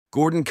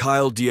Gordon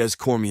Kyle Diaz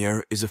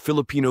Cormier is a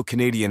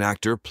Filipino-Canadian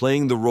actor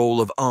playing the role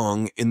of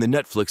Aang in the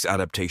Netflix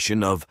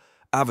adaptation of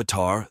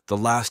Avatar: The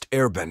Last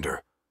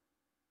Airbender.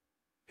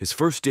 His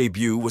first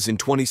debut was in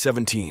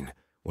 2017,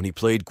 when he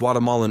played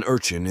Guatemalan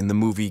urchin in the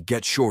movie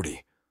Get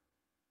Shorty.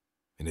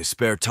 In his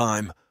spare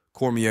time,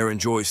 Cormier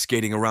enjoys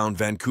skating around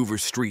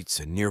Vancouver's streets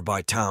and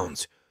nearby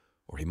towns,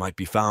 or he might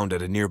be found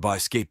at a nearby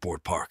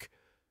skateboard park.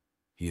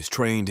 He is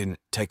trained in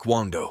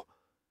Taekwondo.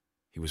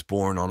 He was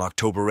born on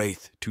October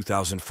 8,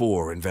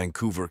 2004 in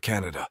Vancouver,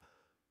 Canada.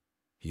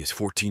 He is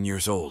 14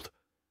 years old.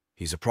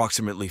 He is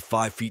approximately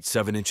 5 feet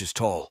 7 inches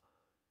tall.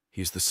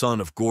 He is the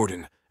son of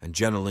Gordon and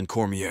Jenilyn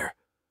Cormier.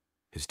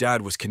 His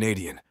dad was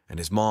Canadian and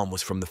his mom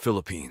was from the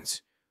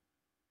Philippines.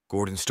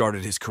 Gordon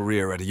started his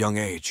career at a young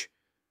age.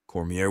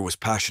 Cormier was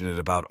passionate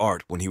about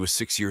art when he was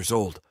 6 years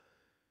old.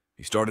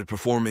 He started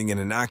performing in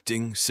an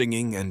acting,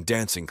 singing, and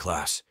dancing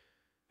class.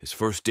 His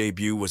first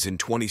debut was in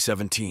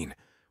 2017,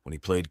 when he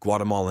played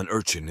Guatemalan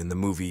urchin in the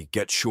movie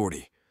Get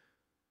Shorty.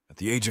 At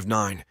the age of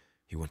 9,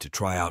 he went to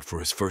try out for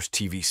his first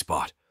TV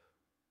spot.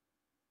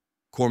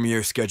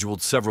 Cormier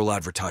scheduled several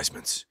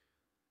advertisements.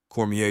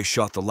 Cormier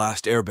shot The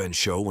Last Airbender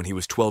show when he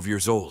was 12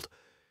 years old.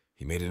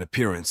 He made an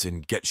appearance in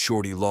Get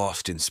Shorty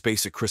Lost in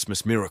Space: A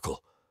Christmas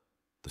Miracle,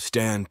 The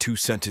Stand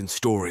 2-sentence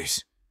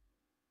stories.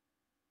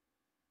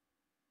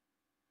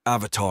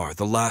 Avatar: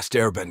 The Last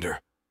Airbender.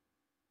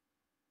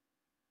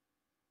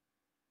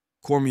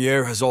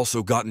 Cormier has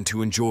also gotten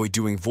to enjoy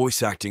doing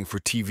voice acting for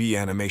TV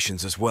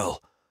animations as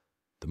well.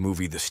 The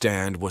movie The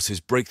Stand was his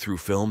breakthrough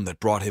film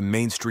that brought him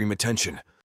mainstream attention.